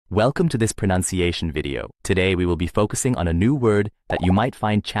Welcome to this pronunciation video. Today we will be focusing on a new word that you might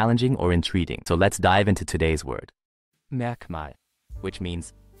find challenging or intriguing. So let's dive into today's word. Merkmal, which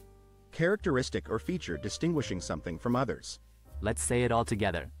means characteristic or feature distinguishing something from others. Let's say it all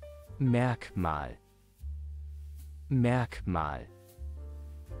together. Merkmal. Merkmal.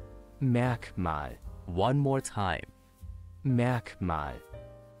 Merkmal. One more time. Merkmal.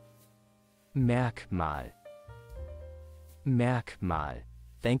 Merkmal. Merkmal.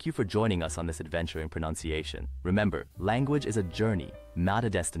 Thank you for joining us on this adventure in pronunciation. Remember, language is a journey, not a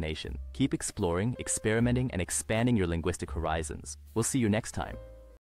destination. Keep exploring, experimenting, and expanding your linguistic horizons. We'll see you next time.